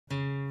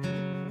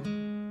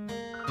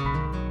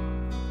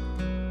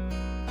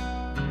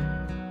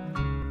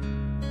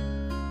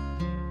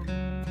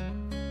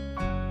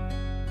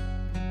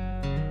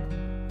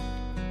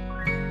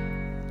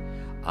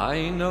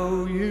I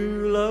know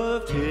you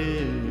loved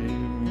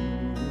him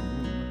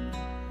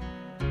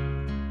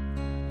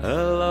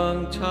a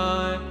long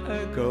time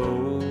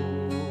ago,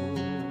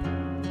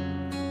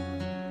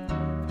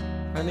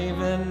 and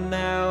even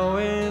now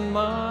in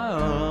my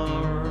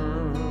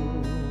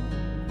arms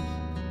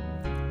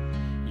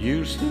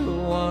you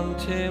still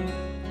want him,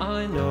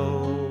 I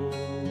know.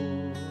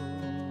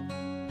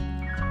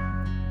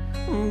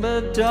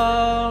 But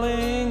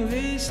darling,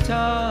 this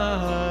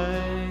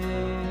time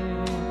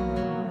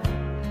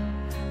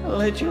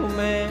let your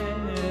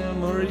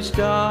memories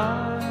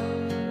die.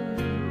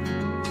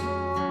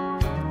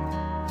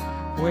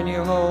 When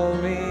you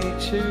hold me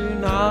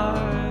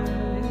tonight,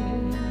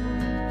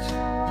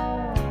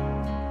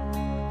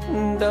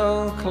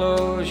 don't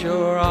close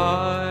your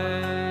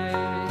eyes.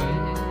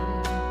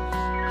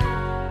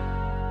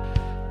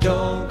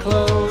 Don't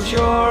close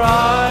your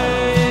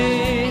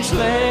eyes,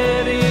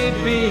 let it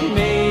be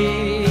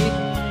me.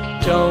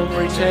 Don't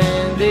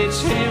pretend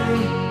it's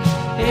him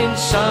in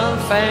some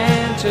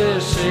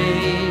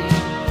fantasy.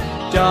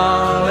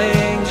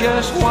 Darling,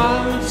 just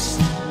once,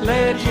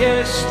 let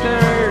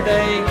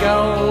yesterday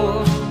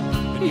go.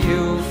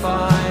 You'll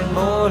find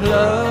more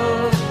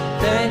love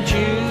than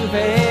you've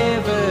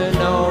ever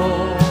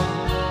known.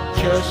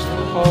 Just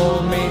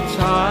hold me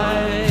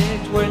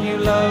tight when you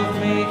love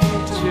me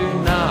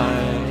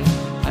tonight,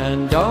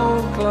 and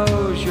don't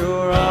close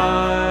your eyes.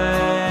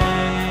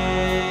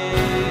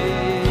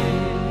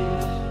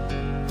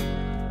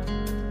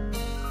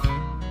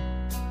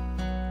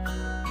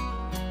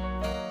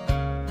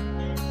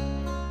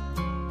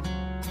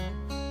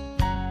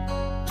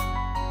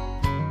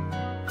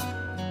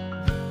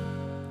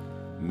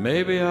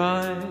 Maybe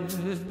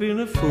I've been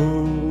a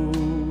fool,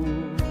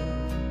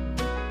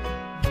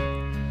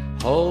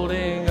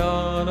 holding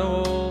on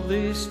all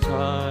this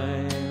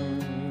time,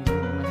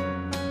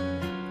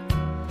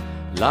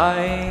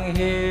 lying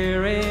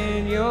here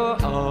in your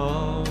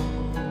arms,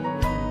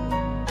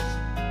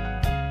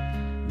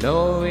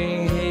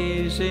 knowing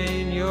he's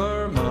in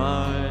your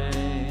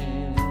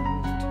mind.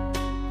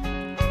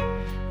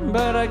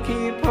 But I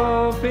keep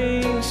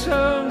hoping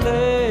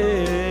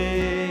someday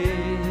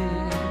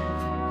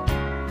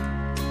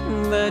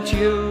that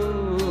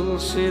you'll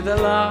see the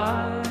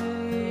light.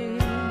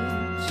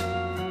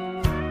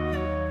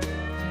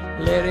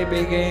 Let it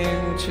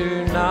begin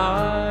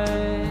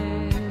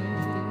tonight.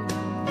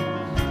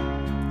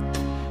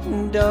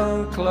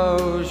 Don't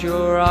close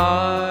your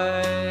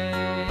eyes.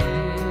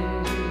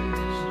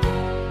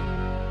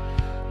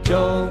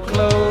 Don't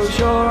close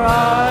your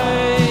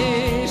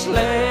eyes,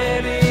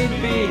 let it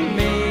be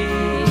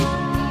me.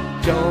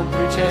 Don't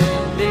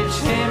pretend it's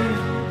him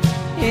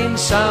in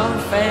some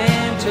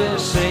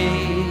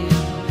fantasy.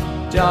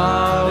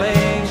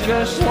 Darling,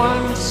 just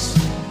once,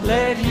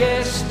 let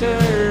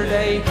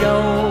yesterday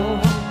go.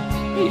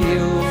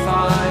 You'll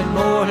find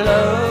more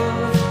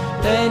love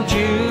than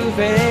you've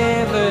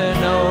ever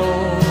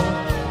known.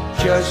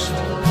 Just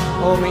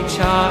hold me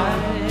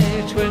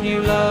tight when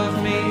you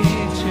love me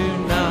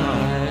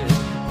tonight,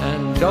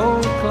 and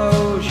don't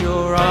close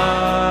your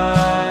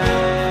eyes.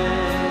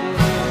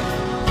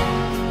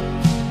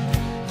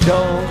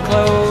 Don't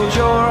close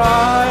your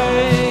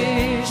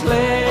eyes,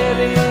 let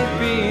it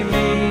be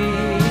me.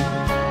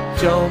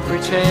 Don't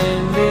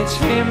pretend it's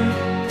him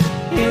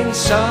in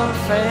some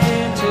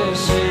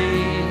fantasy.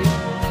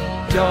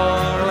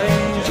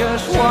 Darling,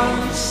 just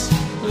once,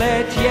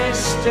 let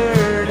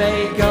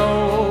yesterday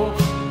go.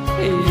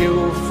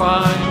 You'll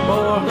find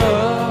more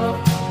love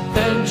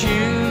than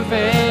you've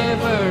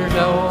ever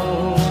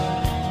known.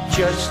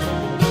 Just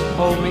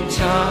hold me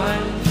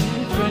tight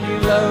when you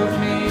love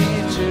me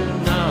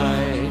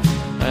tonight,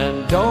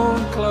 and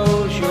don't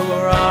close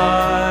your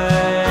eyes.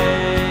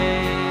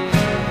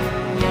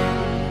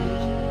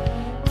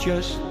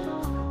 Just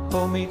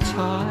hold me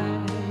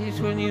tight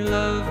when you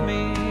love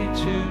me